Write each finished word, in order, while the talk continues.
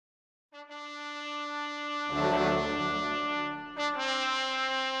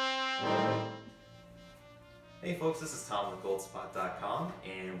Hey folks, this is Tom with Goldspot.com,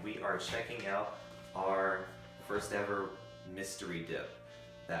 and we are checking out our first ever mystery dip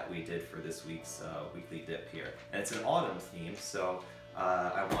that we did for this week's weekly dip here. And it's an autumn theme, so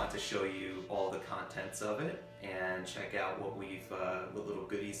I want to show you all the contents of it and check out what what little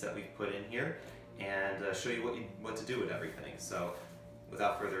goodies that we've put in here, and show you what to do with everything. So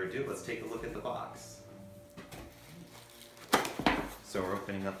without further ado, let's take a look at the box. So we're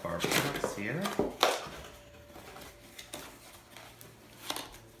opening up our box here.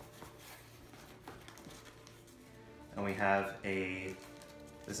 And we have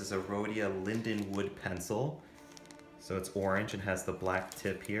this is a Rhodia Lindenwood pencil. So it's orange and has the black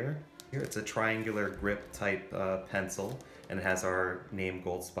tip here. Here it's a triangular grip type pencil, and it has our name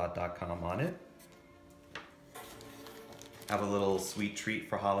Goldspot.com on it. Have a little sweet treat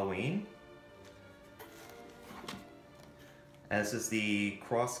for Halloween. As is the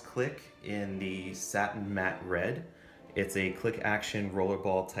Cross Click in the satin matte red. It's a click action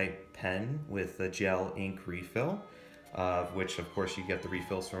rollerball type pen with a gel ink refill, which of course you get the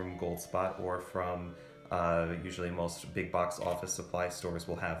refills from Goldspot or from usually most big box office supply stores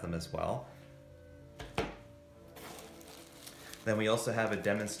will have them as well. Then we also have a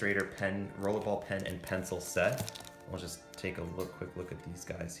demonstrator pen, rollerball pen and pencil set. We'll just take a quick look at these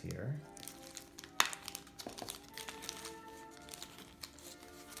guys here.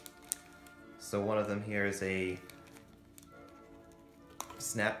 So one of them here is a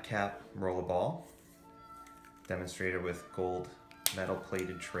snap cap rollerball, demonstrator with gold metal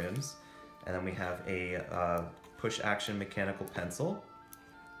plated trims. And then we have a push action mechanical pencil.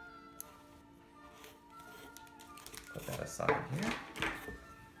 Put that aside here.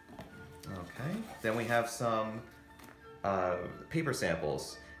 Okay, then we have some paper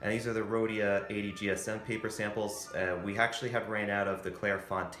samples. And these are the Rhodia 80 GSM paper samples. We actually have ran out of the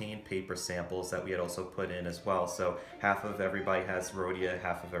Clairefontaine paper samples that we had also put in as well. So half of everybody has Rhodia,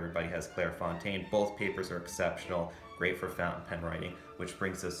 half of everybody has Clairefontaine. Both papers are exceptional, great for fountain pen writing, which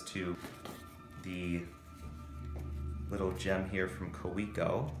brings us to the little gem here from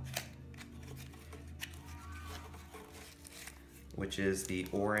Kaweco, which is the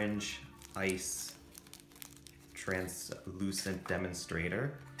Orange Ice Translucent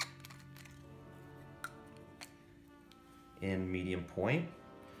Demonstrator in medium point.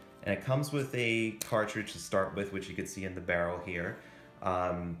 And it comes with a cartridge to start with, which you can see in the barrel here.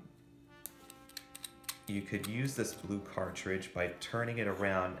 You could use this blue cartridge by turning it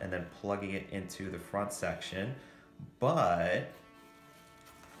around and then plugging it into the front section. But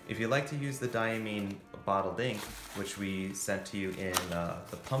if you like to use the Diamine bottled ink, which we sent to you in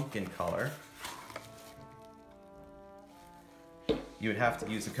the pumpkin color, you would have to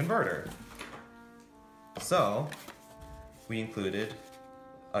use a converter. So we included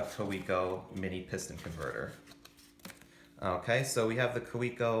a Kaweco mini piston converter. Okay, so we have the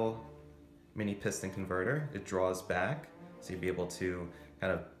Kaweco mini piston converter. It draws back, so you'd be able to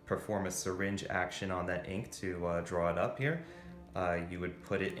kind of perform a syringe action on that ink to draw it up here. You would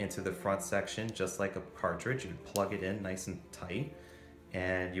put it into the front section just like a cartridge. You'd plug it in nice and tight,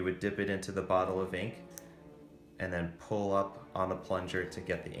 and you would dip it into the bottle of ink and then pull up on the plunger to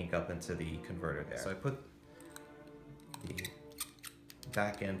get the ink up into the converter there. So I put the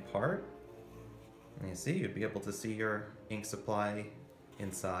back end part, and you see, you'd be able to see your ink supply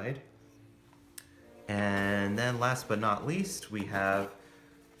inside. And then last but not least, we have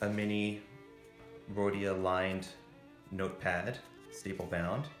a mini Rhodia lined notepad, staple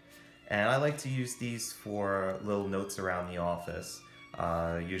bound. And I like to use these for little notes around the office.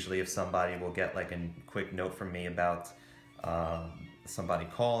 Usually if somebody will get like a quick note from me about somebody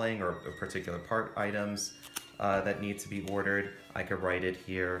calling or particular part items that need to be ordered, I could write it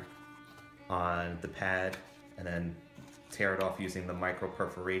here on the pad and then tear it off using the micro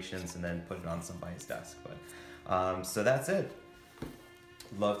perforations and then put it on somebody's desk. But so that's it.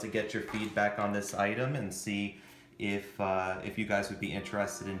 Love to get your feedback on this item and see if you guys would be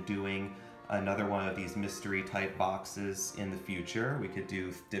interested in doing another one of these mystery type boxes in the future. We could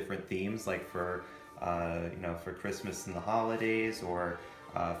do different themes, like for for Christmas and the holidays, or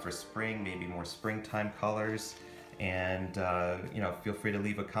for spring, maybe more springtime colors. And feel free to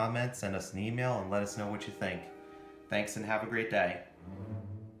leave a comment, send us an email, and let us know what you think. Thanks and have a great day.